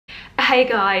Hey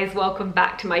guys, welcome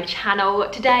back to my channel.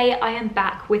 Today I am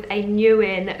back with a new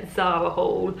in Zara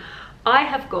haul. I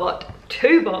have got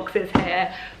two boxes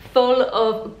here full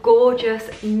of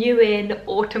gorgeous new in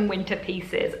autumn winter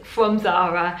pieces from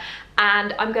Zara,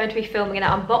 and I'm going to be filming an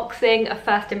unboxing of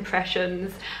first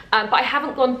impressions, but I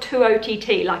haven't gone too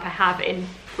OTT like I have in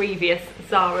previous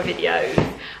Zara videos.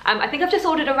 I think I've just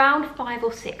ordered around 5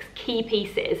 or 6 key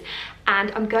pieces,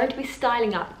 and I'm going to be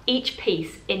styling up each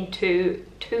piece into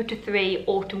 2 to 3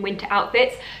 autumn winter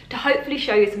outfits to hopefully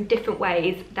show you some different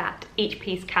ways that each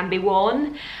piece can be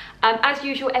worn. As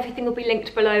usual, everything will be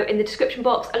linked below in the description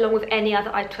box, along with any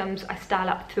other items I style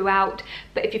up throughout.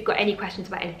 But if you've got any questions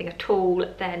about anything at all,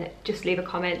 then just leave a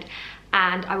comment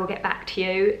and I will get back to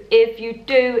you. If you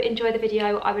do enjoy the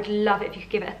video, I would love it if you could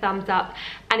give it a thumbs up.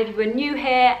 And if you are new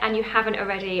here and you haven't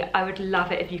already, I would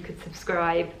love it if you could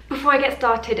subscribe. Before I get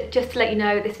started, just to let you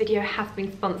know, this video has been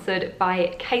sponsored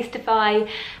by Casetify,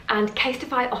 and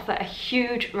Casetify offer a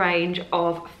huge range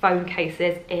of phone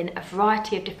cases in a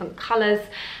variety of different colours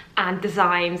and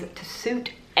designs to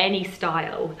suit any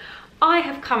style. I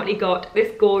have currently got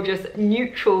this gorgeous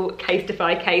neutral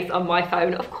Casetify case on my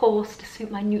phone, of course, to suit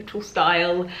my neutral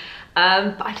style.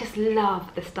 But I just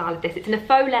love the style of this. It's in a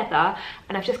faux leather,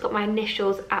 and I've just got my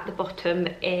initials at the bottom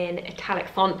in italic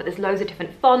font, but there's loads of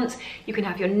different fonts. You can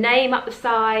have your name up the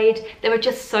side. There are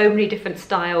just so many different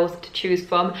styles to choose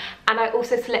from. And I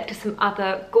also selected some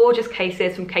other gorgeous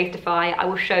cases from Casetify I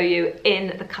will show you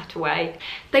in the cutaway.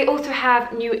 They also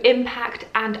have new impact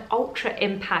and ultra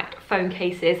impact phone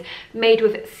cases made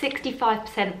with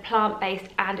 65% plant-based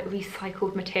and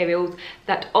recycled materials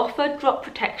that offer drop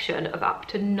protection of up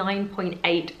to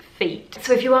 9.8 feet.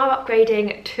 So if you are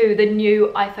upgrading to the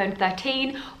new iPhone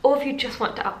 13, or if you just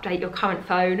want to update your current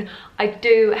phone, I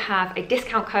do have a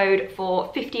discount code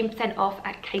for 15% off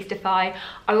at Casetify.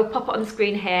 I will pop it on the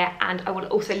screen here, and I will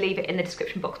also leave it in the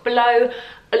description box below,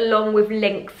 along with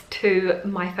links to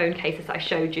my phone cases I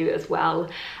showed you as well.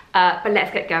 But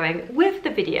let's get going with the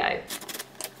video.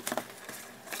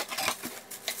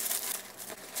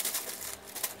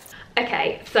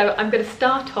 Okay, so I'm going to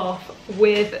start off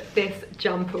with this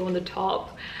jumper on the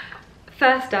top.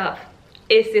 First up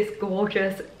is this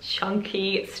gorgeous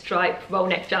chunky striped roll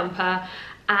neck jumper,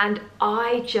 and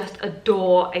I just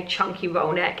adore a chunky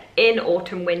roll neck in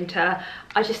autumn winter.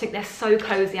 I just think they're so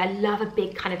cozy. I love a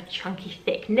big kind of chunky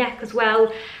thick neck as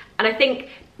well, and I think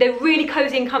they're really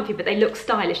cozy and comfy, but they look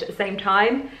stylish at the same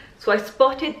time. So I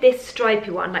spotted this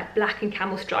stripy one, like black and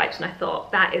camel stripes, and I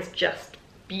thought that is just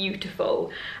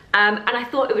beautiful. And I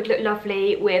thought it would look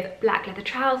lovely with black leather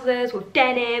trousers, with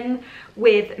denim,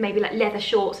 with maybe like leather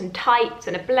shorts and tights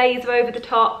and a blazer over the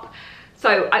top.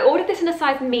 So I ordered this in a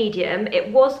size medium. It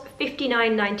was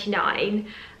 $59.99,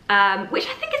 which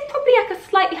I think is probably like a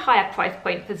slightly higher price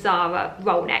point for Zara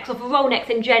roll necks, or for roll necks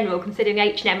in general, considering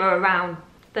H&M are around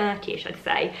 30ish, I'd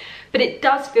say. But it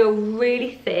does feel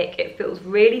really thick, it feels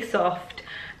really soft.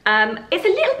 It's a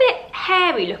little bit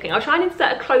hairy looking. I'll try and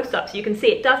insert a close-up so you can see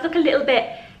it does look a little bit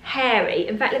hairy.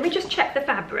 In fact, let me just check the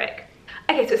fabric.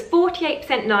 Okay, so it's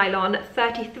 48% nylon,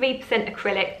 33%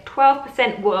 acrylic,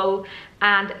 12% wool,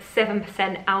 and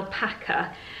 7%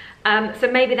 alpaca.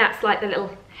 So maybe that's like the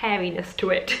little hairiness to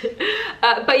it.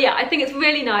 But yeah, I think it's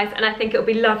really nice, and I think it'll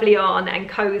be lovely on and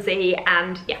cozy,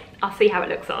 and yeah, I'll see how it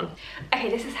looks on. Okay,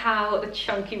 this is how the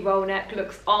chunky roll neck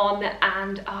looks on,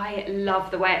 and I love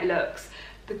the way it looks.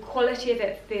 The quality of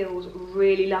it feels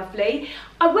really lovely.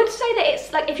 I would say that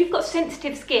it's like, if you've got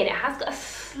sensitive skin, it has got a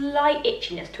slight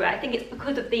itchiness to it. I think it's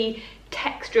because of the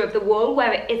texture of the wool,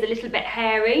 where it is a little bit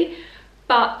hairy,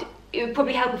 but it would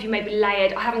probably help if you maybe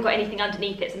layered. I haven't got anything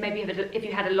underneath it, so maybe if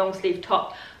you had a long sleeve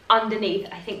top underneath,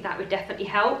 I think that would definitely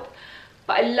help.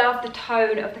 But I love the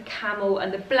tone of the camel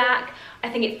and the black. I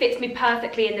think it fits me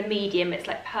perfectly in the medium. It's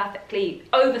like perfectly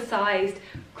oversized,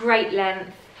 great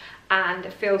length, and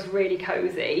it feels really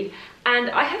cozy. And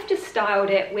I have just styled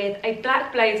it with a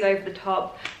black blazer over the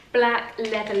top, black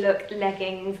leather look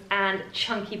leggings, and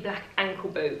chunky black ankle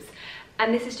boots.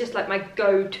 And this is just like my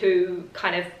go-to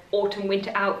kind of autumn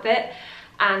winter outfit,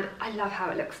 and I love how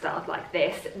it looks styled like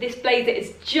this. This blazer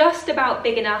is just about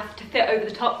big enough to fit over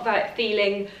the top without it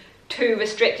feeling too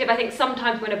restrictive. I think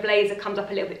sometimes when a blazer comes up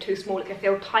a little bit too small, it can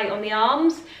feel tight on the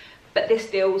arms, but this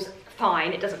feels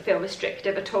fine. It doesn't feel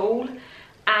restrictive at all.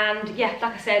 And yeah,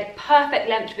 like I said, perfect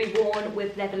length to be worn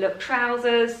with leather look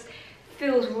trousers.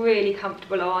 Feels really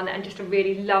comfortable on, and just a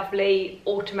really lovely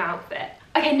autumn outfit.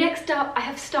 Okay, next up, I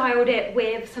have styled it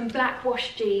with some black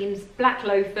wash jeans, black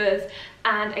loafers,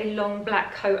 and a long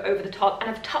black coat over the top. And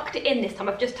I've tucked it in this time.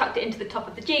 I've just tucked it into the top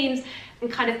of the jeans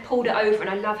and kind of pulled it over, and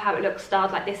I love how it looks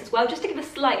styled like this as well, just to give a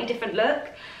slightly different look.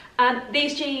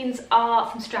 These jeans are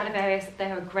from Stradivarius.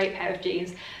 They're a great pair of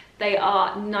jeans. They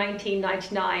are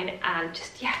 £19.99 and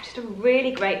just a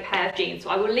really great pair of jeans. So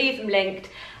I will leave them linked.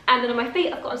 And then on my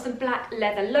feet I've got on some black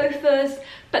leather loafers,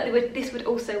 but this would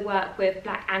also work with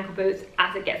black ankle boots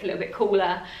as it gets a little bit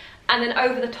cooler. And then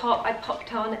over the top I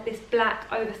popped on this black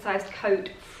oversized coat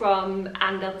from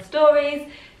And Other Stories,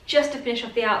 just to finish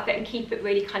off the outfit and keep it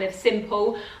really kind of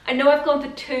simple. I know I've gone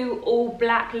for 2 all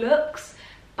black looks,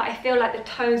 but I feel like the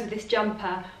tones of this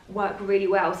jumper work really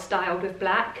well styled with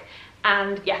black.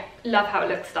 And yeah, love how it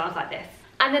looks styled like this.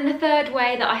 And then the third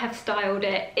way that I have styled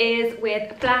it is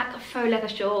with black faux leather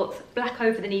shorts, black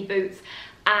over the knee boots,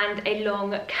 and a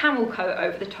long camel coat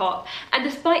over the top. And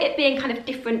despite it being kind of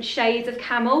different shades of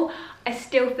camel, I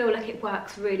still feel like it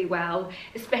works really well,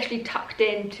 especially tucked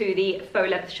into the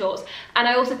faux leather shorts. And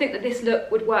I also think that this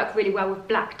look would work really well with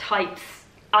black tights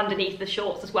underneath the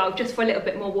shorts as well, just for a little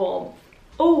bit more warmth.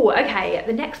 Oh, okay,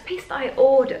 the next piece that I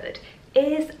ordered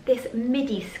is this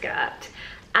midi skirt.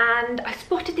 And I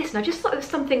spotted this and I just thought it was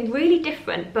something really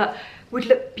different, but would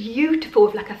look beautiful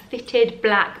with like a fitted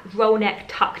black roll neck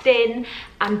tucked in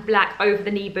and black over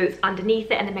the knee boots underneath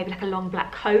it, and then maybe like a long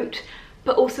black coat,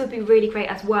 but also would be really great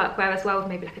as workwear as well, with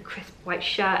maybe like a crisp white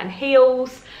shirt and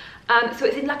heels. So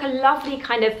it's in like a lovely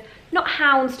kind of, not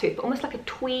houndstooth, but almost like a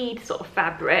tweed sort of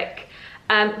fabric.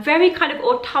 Very kind of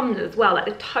autumnal as well, like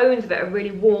the tones of it are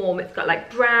really warm. It's got like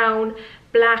brown,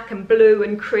 black and blue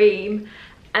and cream.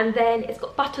 And then it's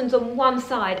got buttons on one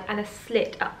side and a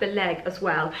slit up the leg as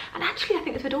well. And actually I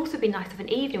think this would also be nice of an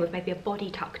evening with maybe a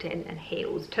body tucked in and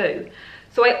heels too.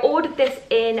 So I ordered this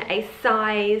in a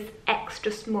size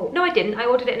extra small. No, I didn't. I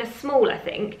ordered it in a small, I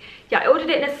think. Yeah, I ordered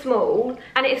it in a small,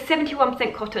 and it is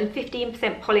 71% cotton,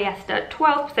 15% polyester,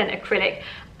 12% acrylic,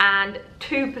 and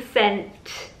 2%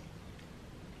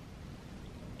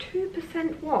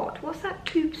 what? What's that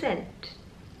 2%?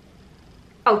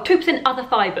 Oh, 2% other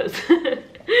fibres.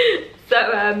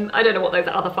 So I don't know what those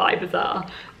other fibres are,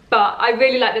 but I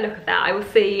really like the look of that. I will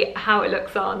see how it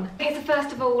looks on. Okay, so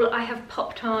first of all, I have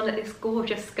popped on this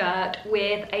gorgeous skirt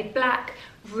with a black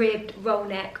ribbed roll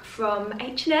neck from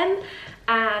H&M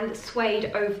and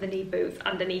suede over the knee boots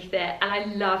underneath it, and I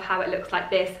love how it looks like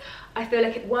this. I feel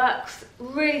like it works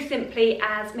really simply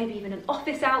as maybe even an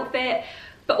office outfit,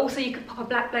 but also you could pop a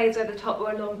black blazer over the top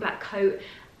or a long black coat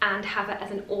and have it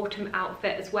as an autumn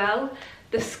outfit as well.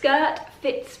 The skirt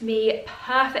fits me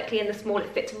perfectly in the small. It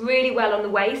fits really well on the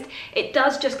waist. It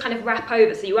does just kind of wrap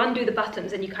over, so you undo the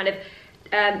buttons and you kind of,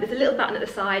 there's a little button at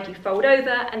the side, you fold over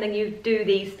and then you do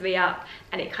these 3 up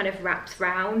and it kind of wraps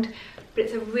round. But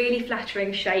it's a really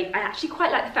flattering shape. I actually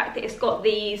quite like the fact that it's got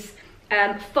these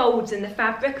folds in the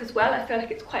fabric as well. I feel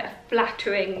like it's quite a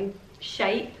flattering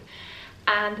shape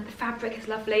and the fabric is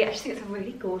lovely. I just think it's a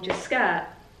really gorgeous skirt.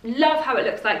 Love how it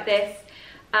looks like this,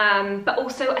 but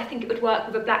also I think it would work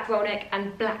with a black roll neck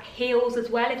and black heels as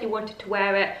well if you wanted to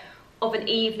wear it of an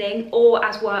evening or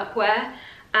as workwear.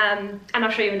 And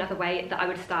I'll show you another way that I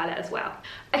would style it as well.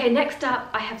 Okay, next up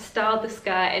I have styled the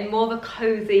skirt in more of a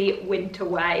cozy winter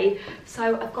way.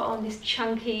 So I've got on this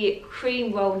chunky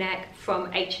cream roll neck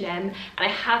from H&M and I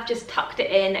have just tucked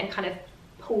it in and kind of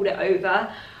pulled it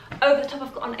over. Over the top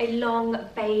I've got on a long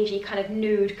beigey kind of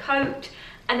nude coat.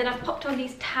 And then I've popped on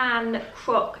these tan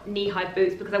croc knee-high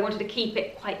boots because I wanted to keep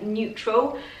it quite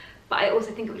neutral. But I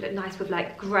also think it would look nice with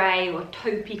like grey or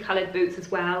taupey coloured boots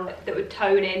as well that would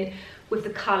tone in with the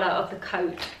colour of the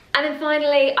coat. And then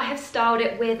finally, I have styled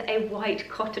it with a white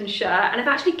cotton shirt. And I've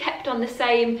actually kept on the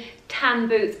same tan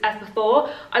boots as before.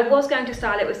 I was going to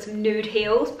style it with some nude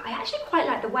heels, but I actually quite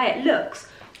like the way it looks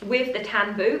with the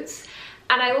tan boots.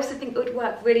 And I also think it would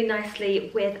work really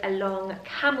nicely with a long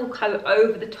camel coat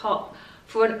over the top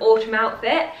for an autumn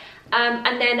outfit,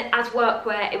 and then as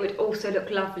workwear it would also look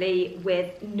lovely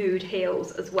with nude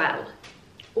heels as well.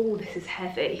 Oh, this is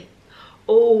heavy.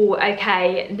 Oh,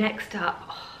 okay, next up,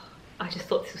 oh, I just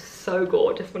thought this was so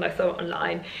gorgeous when I saw it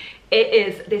online. It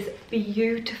is this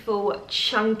beautiful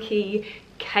chunky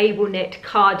cable knit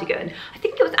cardigan. I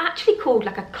think it was actually called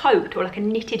like a coat or like a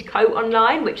knitted coat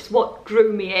online, which is what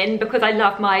drew me in because I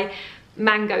love my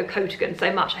mango coatigan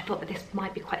so much. I thought that this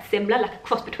might be quite similar, like a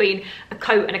cross between a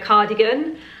coat and a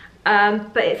cardigan,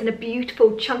 but it's in a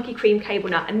beautiful chunky cream cable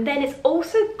knit, and then it's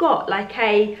also got like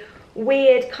a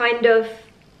weird kind of,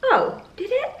 oh,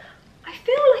 did it? I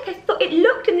feel like I thought it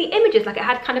looked in the images like it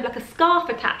had kind of like a scarf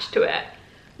attached to it,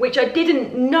 which I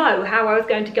didn't know how I was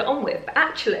going to get on with, but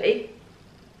actually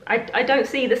I don't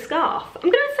see the scarf. I'm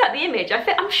going to insert the image.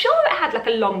 I'm sure it had like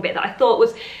a long bit that I thought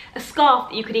was a scarf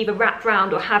that you could either wrap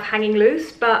round or have hanging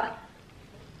loose, but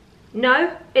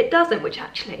no, it doesn't, which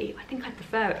actually I think I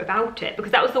prefer it without it,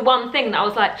 because that was the one thing that I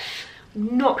was like,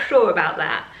 Not sure about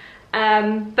that.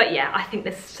 But yeah, I think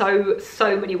there's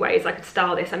so many ways I could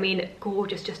style this. I mean,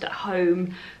 gorgeous just at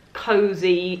home,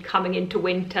 cozy, coming into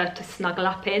winter to snuggle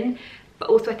up in. But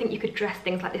also I think you could dress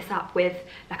things like this up with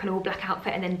like an all black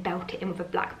outfit and then belt it in with a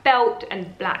black belt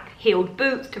and black heeled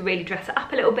boots to really dress it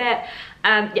up a little bit.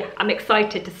 Yeah, I'm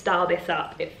excited to style this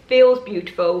up. It feels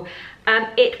beautiful.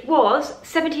 It was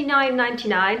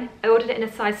 $79.99. I ordered it in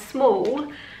a size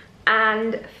small,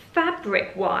 and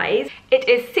fabric wise, it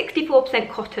is 64%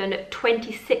 cotton,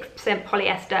 26%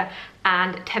 polyester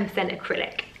and 10%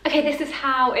 acrylic. Okay, this is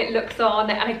how it looks on,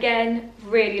 and again,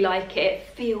 really like it. It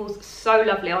feels so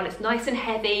lovely on. It's nice and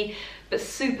heavy, but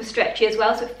super stretchy as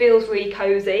well, so it feels really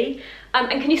cozy. And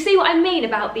can you see what I mean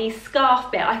about the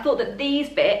scarf bit? I thought that these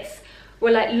bits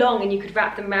were like long and you could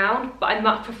wrap them round, but I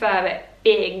much prefer it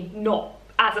being not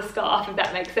as a scarf, if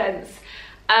that makes sense.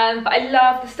 But I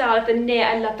love the style of the knit.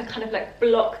 I love the kind of like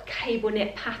block cable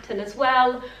knit pattern as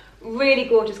well. Really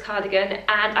gorgeous cardigan,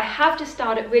 and I have just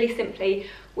styled it really simply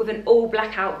with an all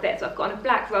black outfit. So I've got on a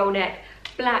black roll neck,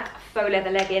 black faux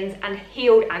leather leggings and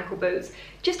heeled ankle boots,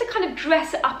 just to kind of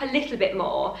dress it up a little bit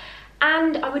more.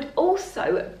 And I would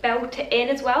also belt it in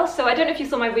as well. So I don't know if you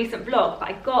saw my recent vlog, but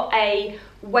I got a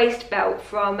waist belt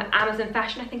from Amazon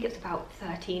Fashion. I think it's about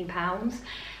 £13.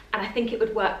 And I think it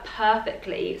would work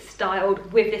perfectly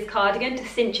styled with this cardigan to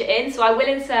cinch it in. So I will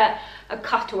insert a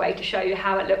cutaway to show you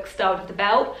how it looks styled with the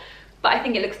belt. But I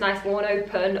think it looks nice worn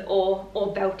open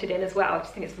or belted in as well. I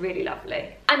just think it's really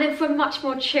lovely. And then for a much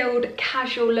more chilled,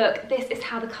 casual look, this is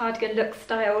how the cardigan looks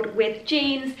styled with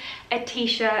jeans, a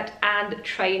t-shirt and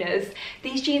trainers.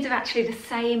 These jeans are actually the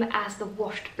same as the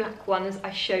washed black ones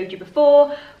I showed you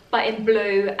before, but in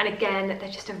blue. And again, they're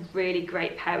just a really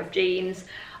great pair of jeans.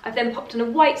 I've then popped on a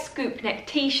white scoop neck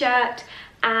t-shirt,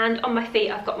 and on my feet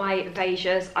I've got my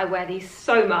Vejas. I wear these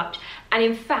so much, and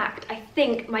in fact I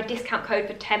think my discount code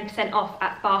for 10% off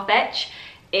at Farfetch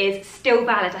is still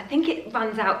valid. I think it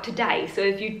runs out today, so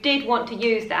if you did want to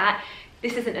use that,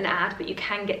 this isn't an ad, but you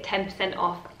can get 10%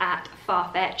 off at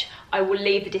Farfetch. I will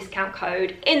leave the discount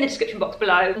code in the description box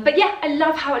below. But yeah, I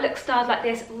love how it looks styled like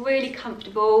this, really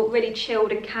comfortable, really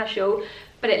chilled and casual,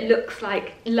 but it looks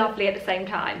like lovely at the same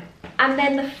time. And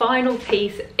then the final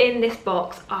piece in this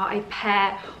box are a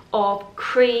pair of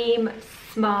cream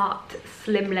smart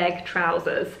slim leg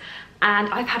trousers. And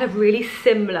I've had a really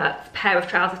similar pair of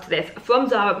trousers to this from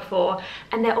Zara before,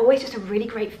 and they're always just a really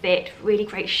great fit, really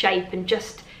great shape, and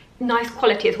just nice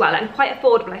quality as well, and quite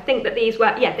affordable. I think that these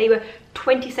were, yeah, they were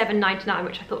 $27.99,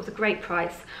 which I thought was a great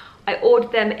price. I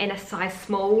ordered them in a size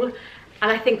small,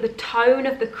 and I think the tone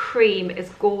of the cream is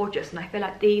gorgeous, and I feel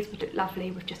like these would look lovely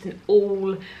with just an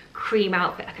all cream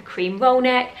outfit, like a cream roll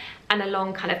neck and a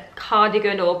long kind of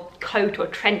cardigan or coat or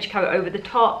trench coat over the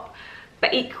top.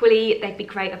 But equally, they'd be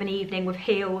great of an evening with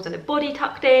heels and a body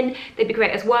tucked in. They'd be great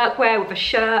as workwear with a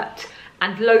shirt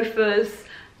and loafers.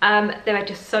 There are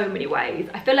just so many ways.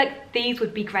 I feel like these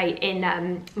would be great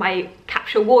in my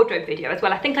capsule wardrobe video as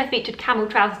well. I think I featured camel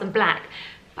trousers in black,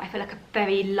 but I feel like a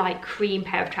very light cream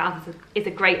pair of trousers is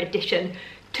a great addition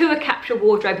to a capsule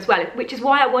wardrobe as well, which is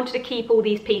why I wanted to keep all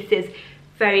these pieces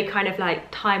very kind of like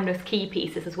timeless key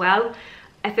pieces as well.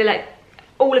 I feel like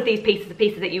all of these pieces are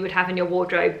pieces that you would have in your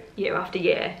wardrobe year after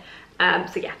year.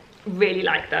 So yeah, really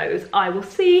like those. I will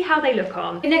see how they look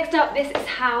on. Next up, this is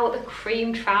how the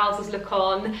cream trousers look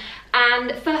on.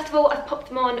 And first of all, I've popped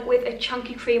them on with a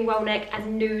chunky cream roll neck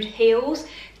and nude heels,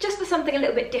 just for something a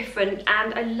little bit different.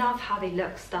 And I love how they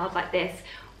look styled like this,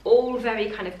 all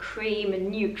very kind of cream and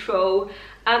neutral.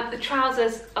 The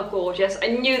trousers are gorgeous. I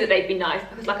knew that they'd be nice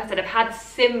because, like I said, I've had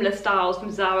similar styles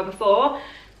from Zara before,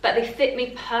 but they fit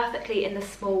me perfectly in the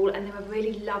small, and they're a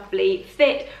really lovely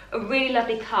fit, a really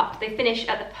lovely cut. They finish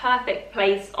at the perfect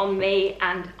place on me,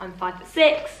 and I'm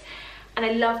 5'6", and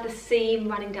I love the seam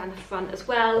running down the front as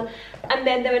well. And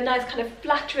then they're a nice kind of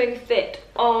flattering fit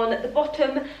on the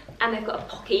bottom, and they've got a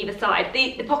pocket either side.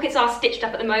 The pockets are stitched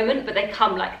up at the moment, but they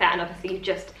come like that, and obviously you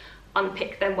just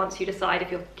unpick them once you decide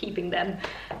if you're keeping them.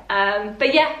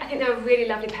 But yeah, I think they're a really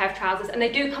lovely pair of trousers, and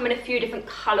they do come in a few different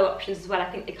colour options as well.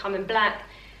 I think they come in black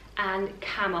and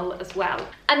camel as well.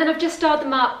 And then I've just styled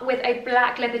them up with a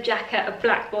black leather jacket, a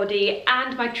black body,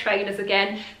 and my trainers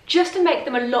again, just to make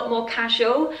them a lot more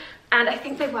casual. And I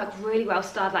think they work really well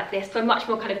styled like this for a much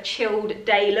more kind of chilled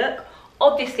day look.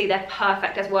 Obviously they're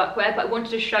perfect as workwear, but I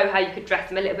wanted to show how you could dress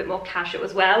them a little bit more casual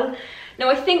as well. Now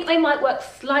I think they might work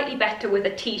slightly better with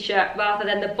a t-shirt rather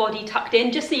than the body tucked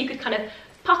in, just so you could kind of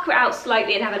pucker it out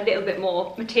slightly and have a little bit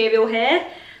more material here.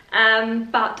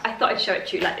 But I thought I'd show it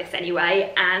to you like this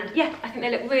anyway, and yeah, I think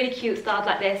they look really cute styled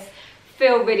like this,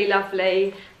 feel really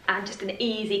lovely, and just an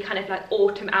easy kind of like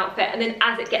autumn outfit. And then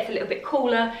as it gets a little bit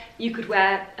cooler, you could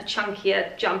wear a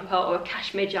chunkier jumper or a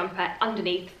cashmere jumper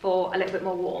underneath for a little bit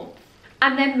more warmth.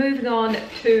 And then moving on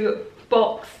to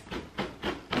box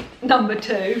number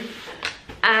 2,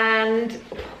 and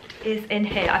what is in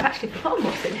here? I've actually forgotten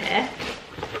what's in here.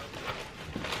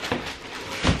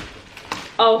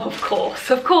 Oh, of course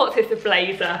it's a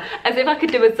blazer. As if I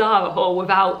could do a Zara haul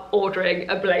without ordering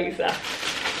a blazer.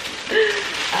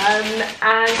 And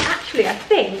actually I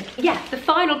think, yes, the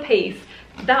final piece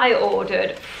that I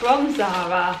ordered from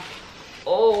Zara,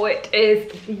 oh, it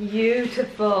is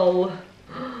beautiful.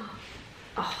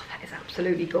 Oh, that is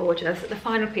absolutely gorgeous. The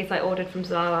final piece I ordered from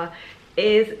Zara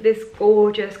is this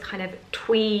gorgeous kind of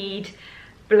tweed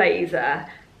blazer.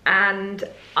 And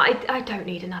I don't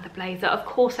need another blazer. Of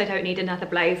course I don't need another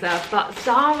blazer, but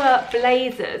Zara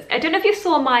blazers, I don't know if you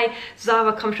saw my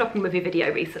Zara come shopping with you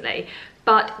video recently,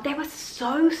 but there were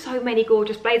so many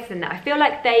gorgeous blazers in there. I feel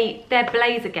like their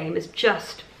blazer game is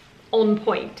just on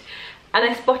point. And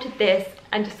I spotted this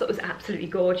and just thought it was absolutely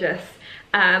gorgeous.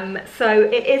 So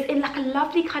it is in like a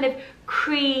lovely kind of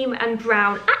cream and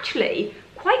brown, actually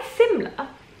quite similar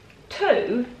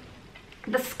to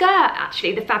the skirt.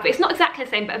 Actually, the fabric, it's not exactly the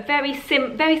same, but very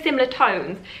similar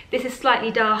tones. This is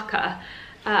slightly darker,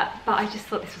 but I just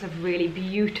thought this was a really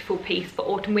beautiful piece for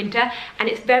autumn winter, and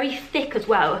it's very thick as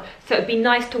well, so it'd be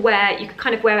nice to wear. You could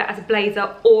kind of wear it as a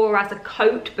blazer or as a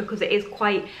coat because it is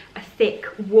quite a thick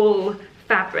wool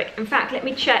fabric. In fact, let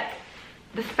me check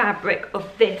the fabric of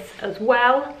this as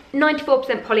well.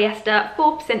 94% polyester,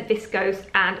 4% viscose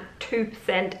and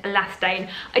 2% elastane.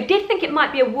 I did think it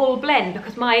might be a wool blend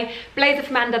because my blazer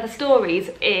from And Other Stories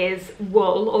is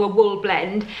wool, or a wool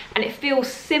blend, and it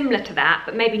feels similar to that,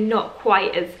 but maybe not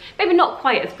quite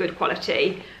as good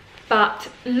quality. But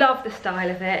love the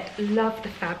style of it, love the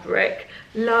fabric,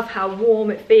 love how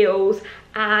warm it feels,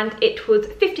 and it was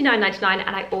 $59.99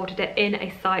 and I ordered it in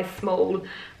a size small.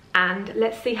 And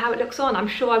let's see how it looks on. I'm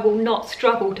sure I will not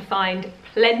struggle to find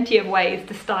plenty of ways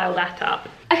to style that up.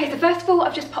 Okay, so first of all,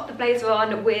 I've just popped the blazer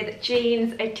on with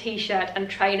jeans, a t-shirt and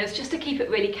trainers just to keep it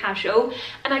really casual.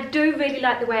 And I do really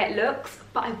like the way it looks,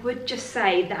 but I would just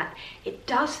say that it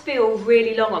does feel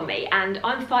really long on me, and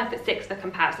I'm 5'6" for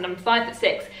comparison. I'm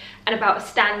 5'6" and about a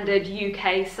standard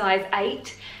UK size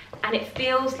 8, and it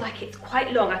feels like it's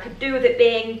quite long. I could do with it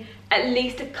being at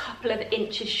least a couple of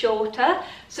inches shorter.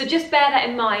 So just bear that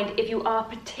in mind. If you are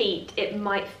petite, it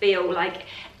might feel like,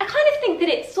 I kind of think that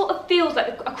it sort of feels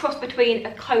like a cross between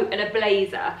a coat and a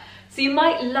blazer. So you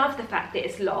might love the fact that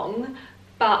it's long,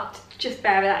 but just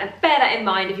bear that in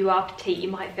mind. If you are petite, you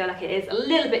might feel like it is a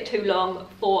little bit too long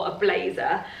for a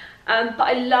blazer. But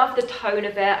I love the tone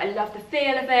of it, I love the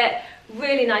feel of it,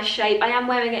 really nice shape. I am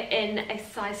wearing it in a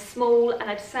size small, and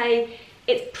I'd say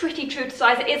it's pretty true to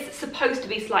size. It is supposed to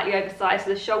be slightly oversized,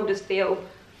 so the shoulders feel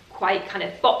quite kind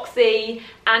of boxy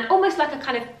and almost like a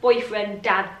kind of boyfriend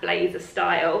dad blazer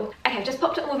style. Okay, I've just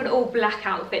popped it on with an all black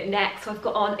outfit next. So I've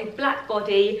got on a black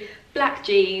body, black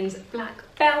jeans, black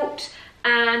belt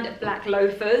and black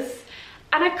loafers.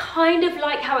 And I kind of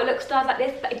like how it looks styled like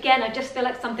this, but again, I just feel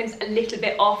like something's a little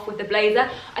bit off with the blazer.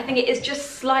 I think it is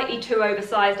just slightly too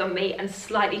oversized on me and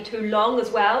slightly too long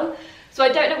as well. So I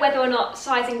don't know whether or not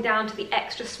sizing down to the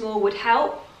extra small would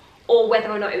help, or whether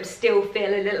or not it would still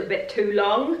feel a little bit too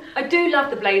long. I do love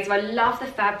the blazer, I love the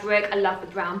fabric, I love the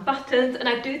brown buttons, and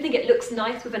I do think it looks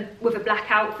nice with a black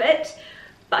outfit,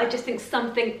 but I just think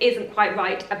something isn't quite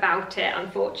right about it,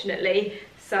 unfortunately.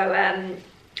 So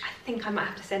I think I might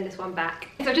have to send this one back.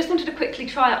 So I just wanted to quickly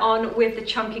try it on with the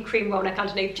chunky cream roll neck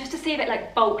underneath, just to see if it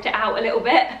like bulked it out a little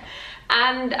bit.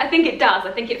 And I think it does.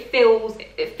 I think it fills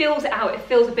it out. It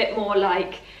feels a bit more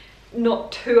like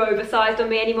not too oversized on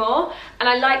me anymore. And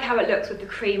I like how it looks with the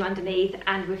cream underneath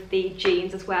and with the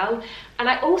jeans as well. And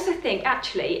I also think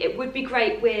actually it would be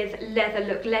great with leather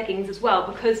look leggings as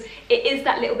well, because it is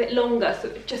that little bit longer, so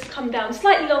it would just come down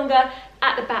slightly longer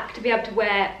at the back to be able to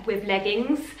wear with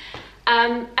leggings.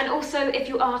 And also if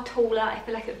you are taller, I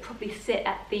feel like it would probably sit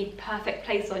at the perfect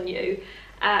place on you.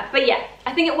 But yeah,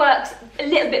 I think it works a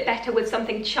little bit better with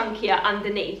something chunkier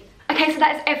underneath. Okay, so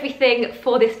that is everything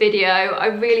for this video. I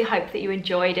really hope that you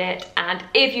enjoyed it, and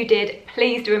if you did,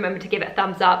 please do remember to give it a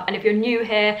thumbs up, and if you're new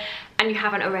here and you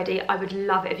haven't already, I would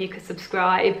love it if you could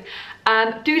subscribe.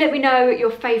 Do let me know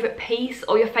your favourite piece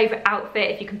or your favourite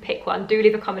outfit, if you can pick one. Do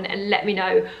leave a comment and let me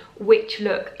know which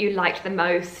look you liked the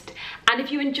most. And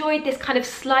if you enjoyed this kind of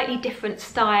slightly different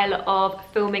style of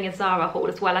filming a Zara haul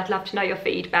as well, I'd love to know your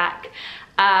feedback.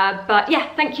 But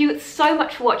yeah, thank you so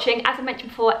much for watching. As I mentioned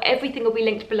before, everything will be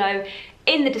linked below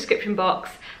in the description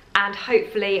box, and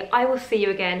hopefully I will see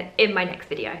you again in my next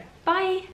video. Bye!